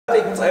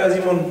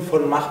Simon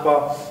von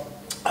Machbar.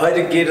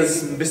 Heute geht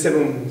es ein bisschen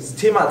um das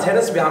Thema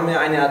Tennis. Wir haben hier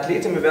eine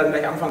Athletin, wir werden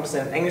gleich anfangen, ein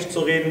bisschen in Englisch zu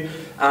reden.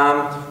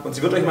 Und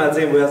sie wird euch mal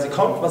erzählen, woher sie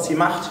kommt, was sie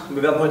macht. Und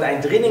wir werden heute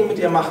ein Training mit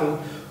ihr machen,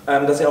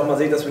 dass ihr auch mal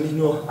seht, dass wir nicht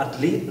nur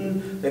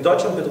Athleten in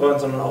Deutschland betreuen,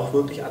 sondern auch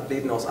wirklich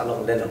Athleten aus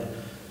anderen Ländern.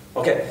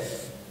 Okay.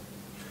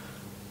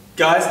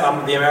 Guys,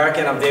 I'm the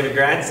American, I'm David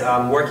Grant.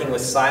 I'm working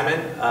with Simon,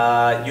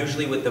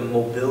 usually with the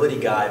mobility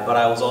guide, but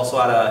I was also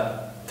at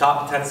a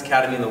top tennis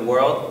academy in the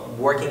world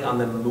working on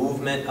the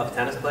movement of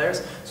tennis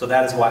players. So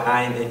that is why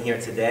I am in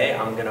here today.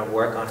 I'm going to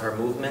work on her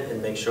movement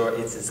and make sure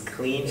it's as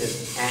clean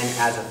and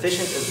as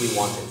efficient as we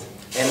want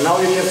it. And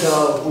now you can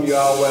tell who you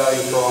are, where are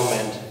you from,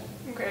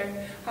 and...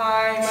 Okay.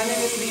 Hi, my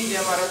name is Lida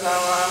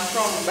Marozava. I'm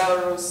from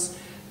Belarus,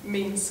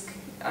 Minsk.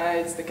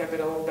 It's the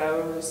capital of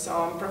Belarus. So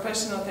I'm a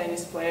professional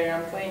tennis player.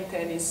 I'm playing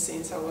tennis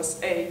since I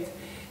was 8.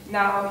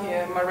 Now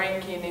here, my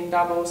ranking in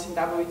doubles in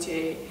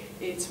WTA,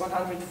 it's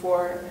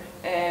 104,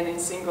 and in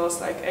singles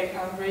like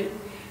 800.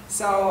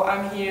 So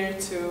I'm here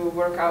to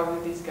work out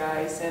with these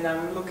guys, and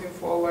I'm looking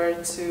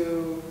forward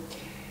to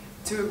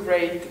a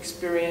great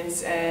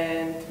experience.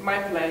 And my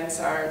plans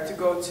are to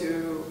go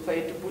to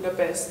play to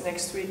Budapest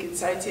next week.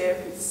 It's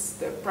ITF. It's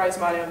the prize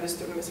money of this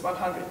tournament is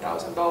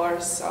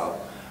 $100,000. So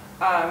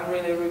I'm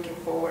really looking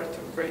forward to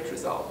a great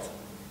result.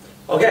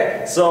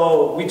 Okay,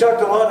 so we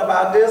talked a lot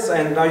about this,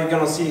 and now you're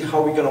gonna see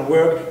how we're gonna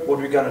work, what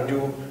we're gonna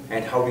do,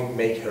 and how we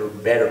make her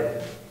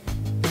better.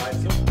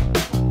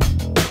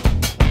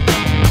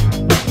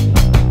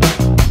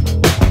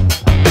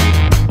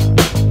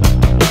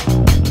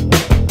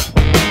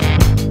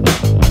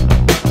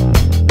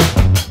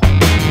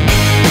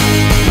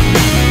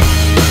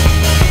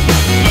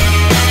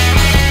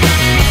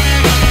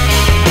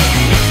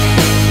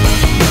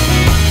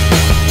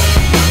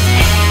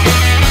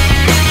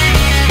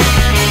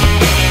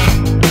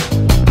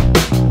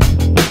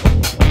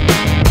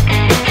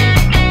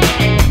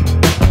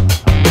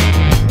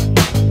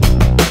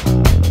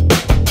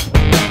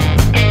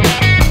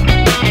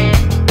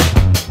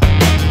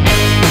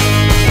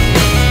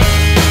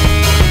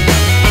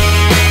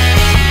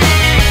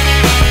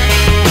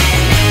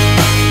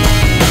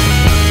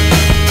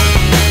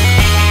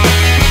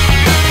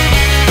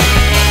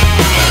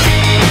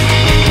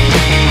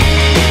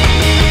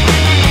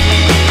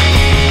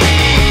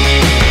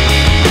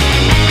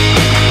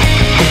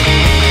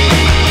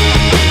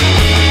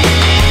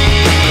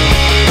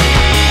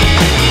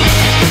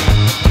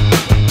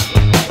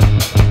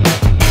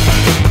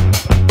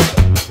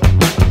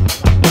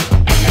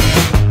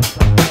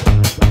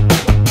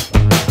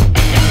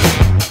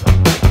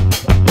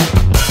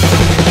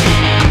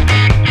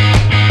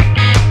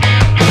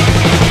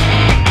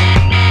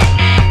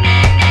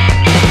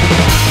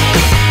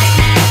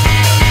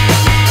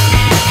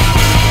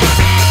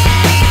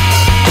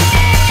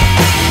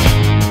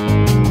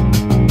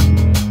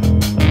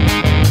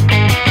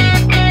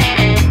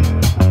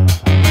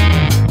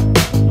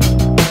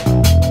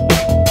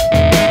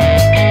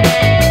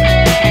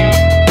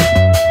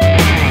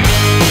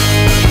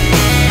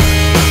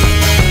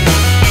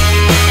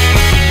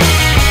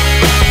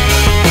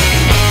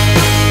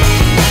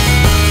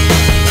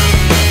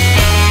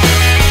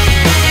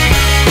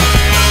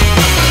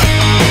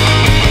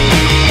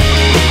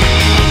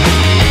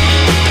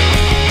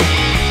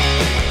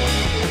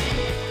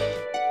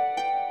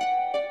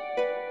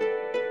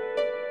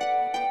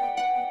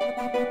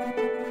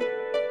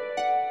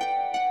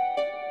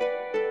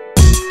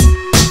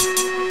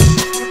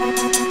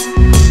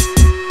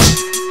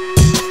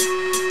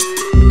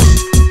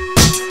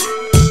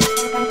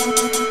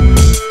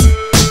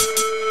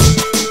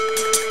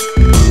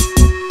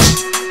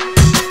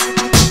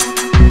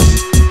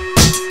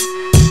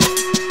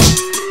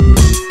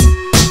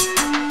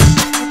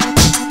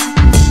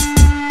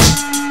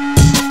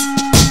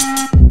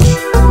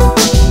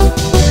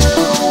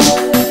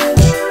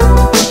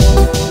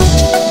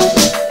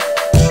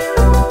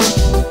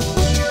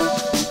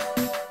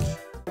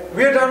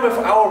 We're done with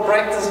our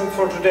practicing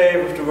for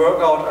today with the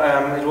workout.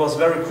 It was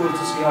very cool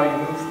to see how you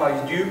move, how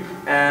you do,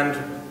 and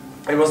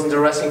it was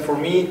interesting for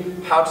me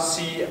how to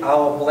see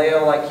how a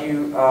player like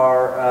you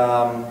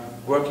are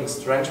working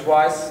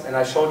strength-wise, and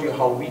I showed you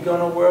how we're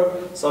gonna work,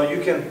 so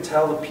you can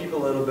tell the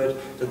people a little bit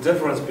the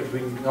difference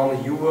between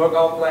normally your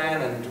workout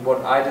plan and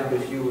what I did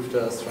with you with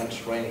the strength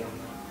training.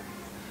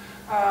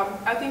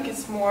 I think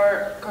it's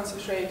more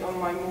concentrate on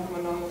my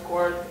movement on the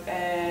court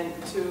and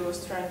to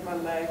strengthen my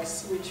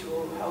legs, which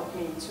will help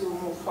me to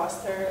move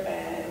faster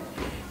and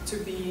to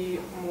be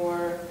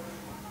more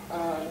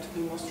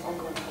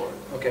stronger on the court.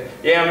 Okay.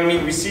 Yeah, I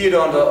mean we see it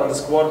on the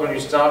squat when you're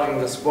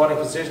starting the squatting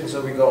position. So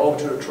we go over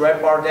to a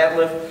trap bar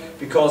deadlift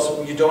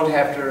because you don't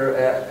have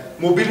the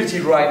mobility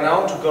right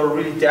now to go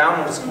really down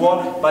on the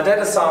squat. But that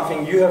is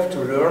something you have to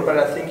learn. But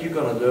I think you're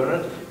gonna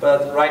learn it.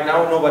 But right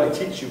now nobody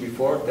teach you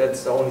before.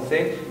 That's the only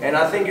thing. And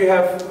I think you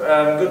have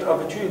good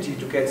opportunity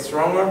to get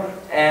stronger.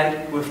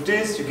 And with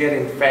this, you're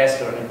getting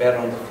faster and better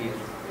on the field.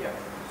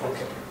 Yeah.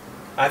 Okay.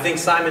 I think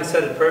Simon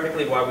said it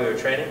perfectly while we were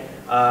training.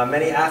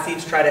 Many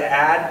athletes try to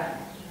add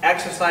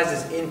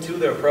exercises into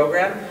their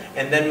program,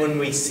 and then when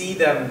we see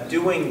them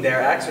doing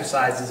their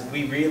exercises,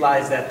 we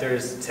realize that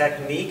there's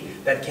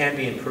technique that can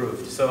be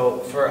improved. So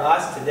for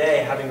us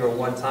today, having her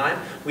one time,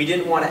 we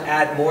didn't want to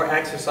add more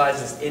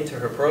exercises into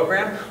her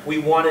program. We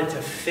wanted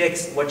to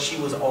fix what she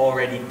was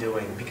already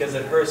doing, because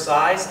at her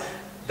size,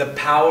 the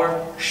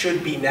power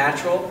should be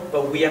natural,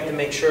 but we have to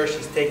make sure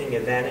she's taking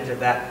advantage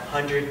of that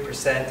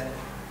 100%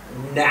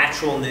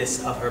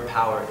 naturalness of her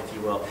power, if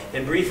you will.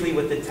 And briefly,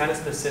 with the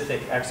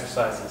tennis-specific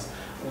exercises,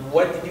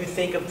 what did you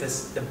think of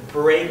this, the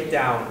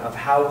breakdown of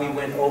how we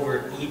went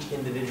over each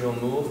individual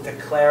move to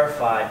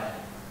clarify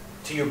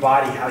to your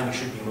body how you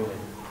should be moving?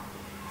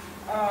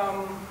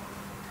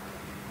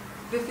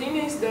 The thing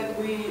is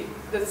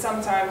that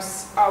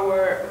sometimes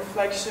our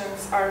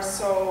reflections are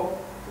so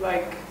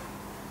like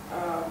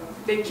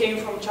they came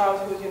from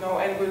childhood, you know,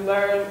 and we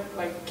learn,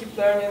 like keep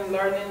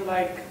learning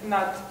like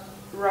not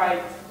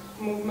right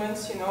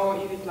movements, you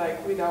know, even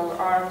like with our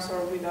arms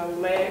or with our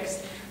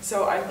legs.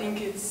 So I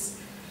think it's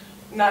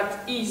not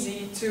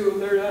easy to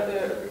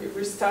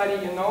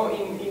restudy, you know,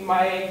 in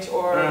my age,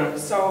 or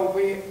so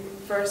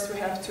first we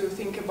have to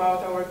think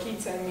about our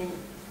kids. I mean,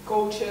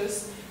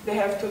 coaches, they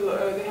have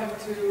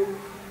to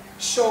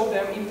show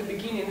them in the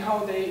beginning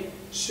how they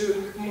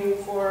should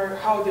move, or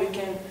how they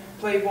can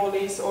play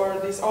volleys or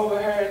these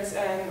overheads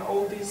and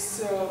all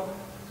these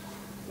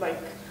like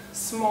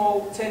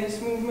small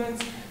tennis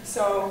movements.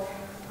 So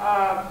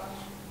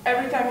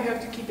every time you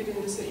have to keep it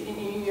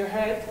in your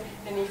head,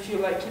 and if you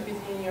like keep it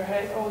in your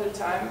head all the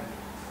time,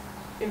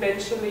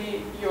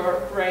 eventually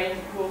your brain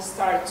will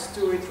start to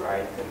do it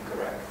right and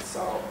correct.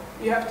 So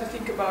you have to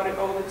think about it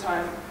all the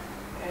time,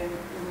 and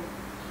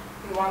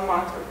in 1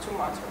 month or 2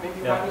 months or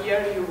maybe 1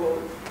 year you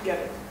will get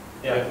it.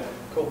 Yeah,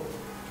 cool.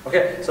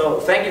 Okay,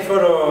 so thank you for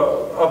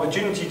the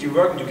opportunity to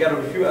work together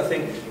with you. I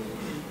think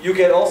you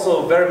get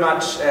also very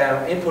much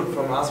input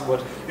from us,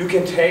 what you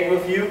can take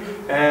with you,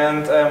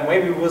 and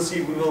maybe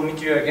we will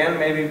meet you again.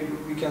 Maybe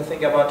we can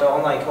think about the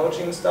online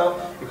coaching stuff,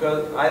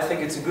 because I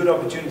think it's a good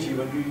opportunity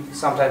when we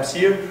sometimes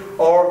hear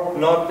or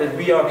not that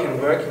we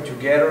can working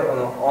together on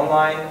an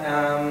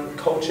online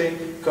coaching,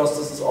 because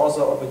this is also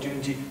an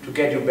opportunity to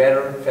get you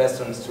better,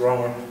 faster and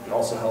stronger, and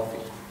also healthy.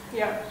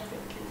 Yeah.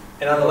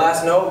 And on the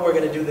last note, we're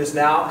going to do this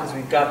now because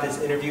we've got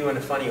this interview in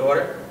a funny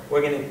order.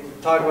 We're going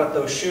to talk about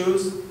those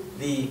shoes,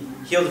 the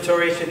heel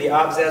deterioration, the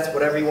obsets,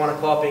 whatever you want to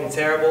call it being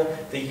terrible,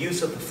 the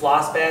use of the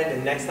floss band,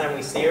 and next time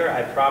we see her,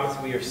 I promise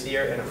we will see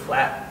her in a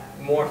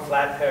more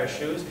flat pair of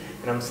shoes.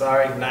 And I'm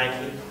sorry,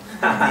 Nike,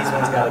 these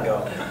ones got to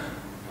go.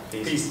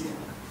 Peace.